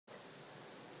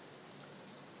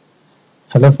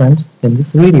Hello friends, in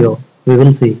this video we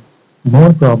will see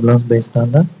more problems based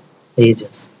on the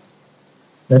ages.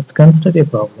 Let's consider a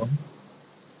problem.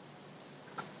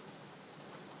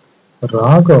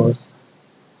 Raghav's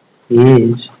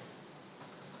age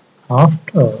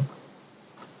after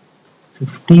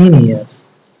 15 years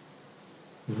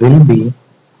will be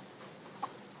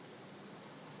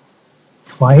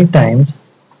 5 times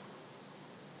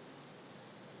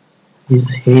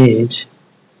his age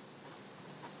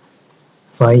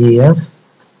 5 years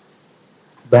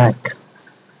back.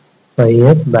 5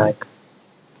 years back.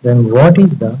 Then what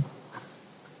is the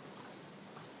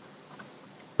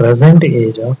present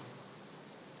age of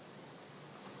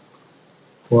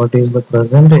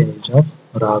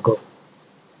Raghav?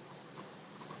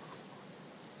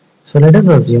 So let us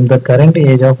assume the current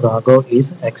age of Raghav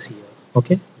is x years.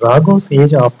 Okay, Raghav's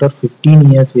age after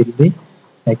 15 years will be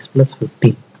x plus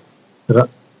 15.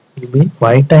 Will be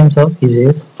 5 times of his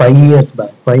age 5 years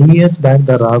back. 5 years back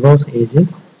the Raghav's age is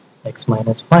x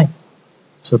minus 5.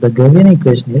 So the given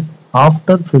equation is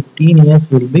after 15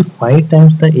 years will be 5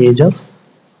 times the age of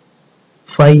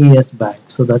 5 years back.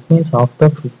 So that means after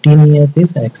 15 years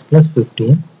is x plus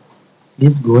 15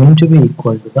 is going to be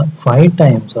equal to the 5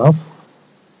 times of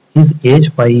his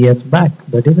age 5 years back,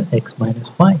 that is x minus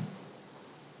 5.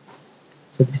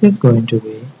 So this is going to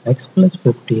be x plus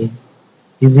 15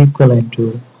 is equivalent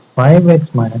to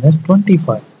 5x minus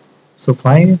 25. So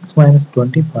 5x minus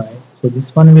 25, so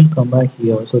this one will come back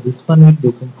here, so this one will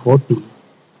become 40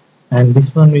 and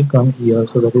this one will come here,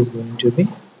 so that is going to be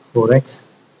 4x.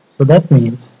 So that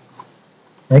means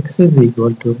x is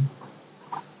equal to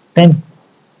 10.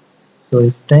 So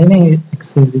if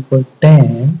 10x is equal to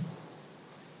 10,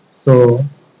 so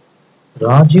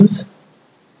Raju's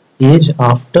age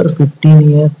after 15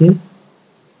 years is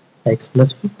x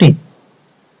plus 15.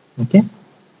 Okay,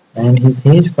 and his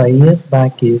age 5 years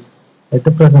back is at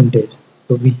the present age.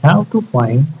 So we have to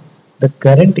find the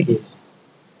current age.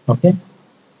 Okay,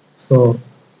 so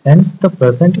hence the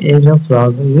present age of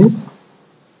Raghav is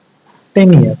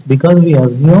 10 years because we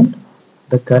assumed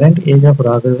the current age of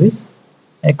Raghav is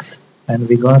x and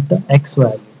we got the x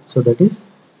value, so that is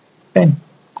 10.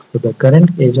 So the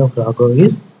current age of Raghav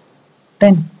is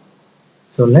 10.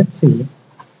 So let's see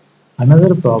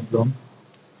another problem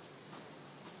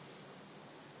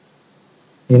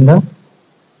in the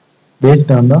based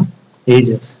on the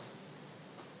ages.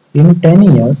 In 10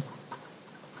 years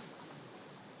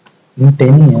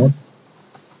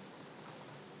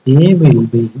A will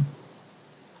be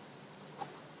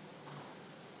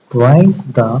twice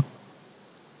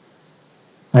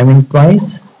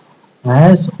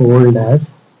as old as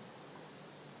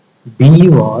B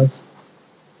was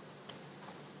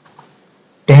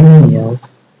 10 years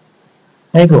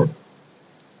ago.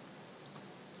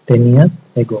 10 years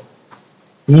ago.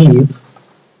 If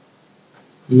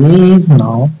A is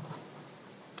now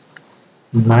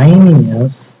 9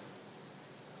 years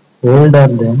older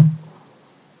than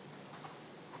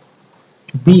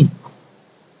B,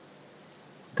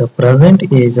 the present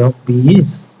age of B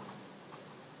is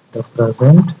the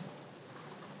present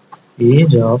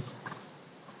age of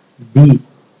B.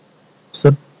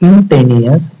 So in 10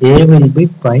 years A will be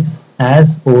twice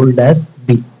as old as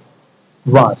B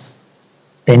was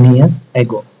 10 years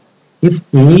ago. If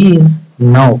A is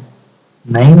now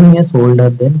 9 years older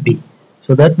than B,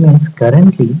 so that means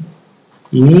currently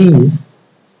A is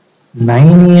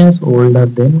 9 years older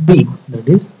than B, that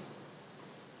is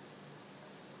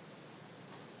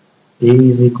A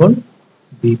is equal to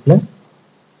B plus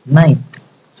 9.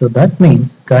 So that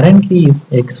means currently if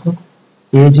X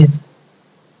age is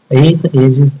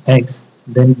X,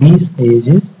 then B's age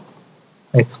is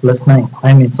X plus 9.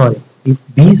 If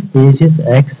B's age is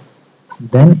X,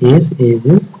 then A's age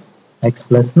is X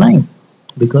plus 9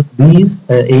 because A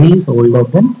is older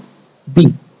than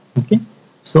B. Okay.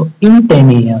 So in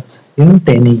 10 years,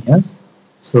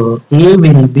 so A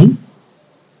will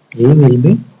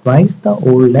be twice the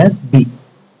old as B.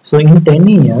 So in 10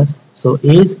 years, so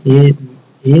A's age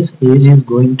is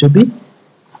going to be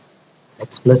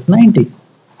X plus 90.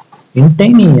 In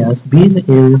 10 years, B's age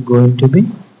is going to be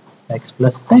X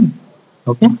plus 10.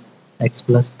 Okay, X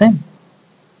plus 10.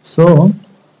 So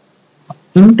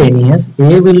in 10 years,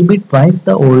 A will be twice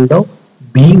the old of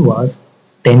B was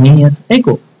 10 years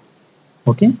ago.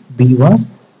 Okay, B was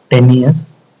 10 years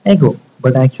ago,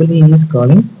 but actually he is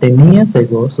calling 10 years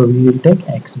ago, so we will take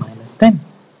X minus 10.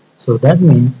 So that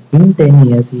means in 10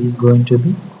 years he is going to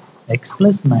be X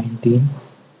plus 19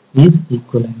 is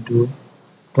equivalent to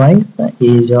twice the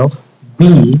age of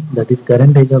B, that is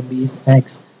current age of B is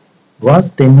X, was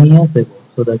 10 years ago,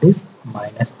 so that is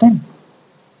minus 10.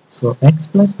 So X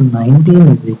plus 19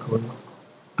 is equal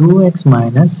 2x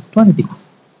minus 20.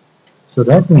 So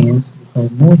that means if I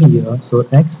move here, so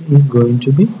x is going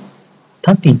to be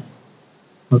 13.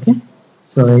 Okay,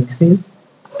 so x is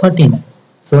 39.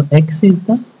 So x is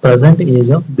the present age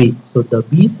of B. So the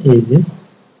B's age is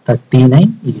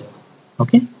 39 years.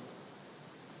 Okay,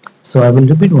 so I will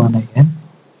repeat one again.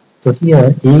 So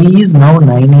here A is now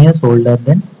 9 years older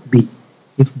than B.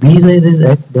 If B's age is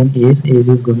x, then A's age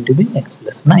is going to be x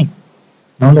plus 9.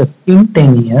 Now let's, in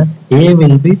 10 years, A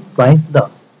will be twice the.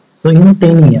 So in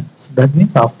 10 years, that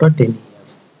means after 10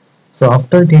 years. So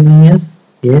after 10 years,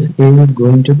 A's age is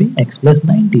going to be x plus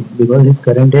 19 because his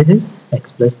current age is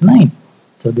x plus 9.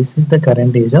 So this is the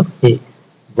current age of A.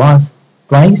 Was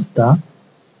twice the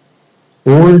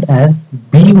old as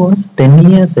B was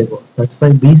 10 years ago. That's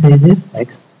why B's age is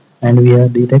x and we are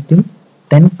deducting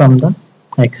 10 from the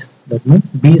x. That means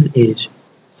B's age.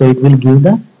 So it will give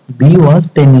the B was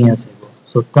 10 years ago.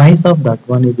 So twice of that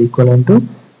one is equivalent to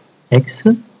x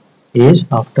age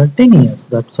after 10 years.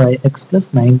 That's why x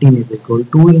plus 19 is equal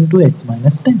to 2 into x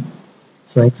minus 10.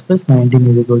 So x plus 19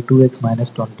 is equal to x minus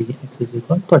 20. X is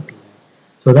equal to 39.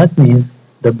 So that means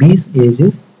the B's age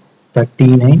is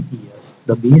 39 years.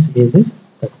 The B's age is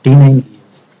 39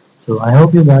 years. So I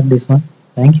hope you got this one.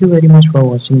 Thank you very much for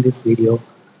watching this video.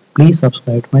 Please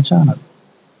subscribe to my channel.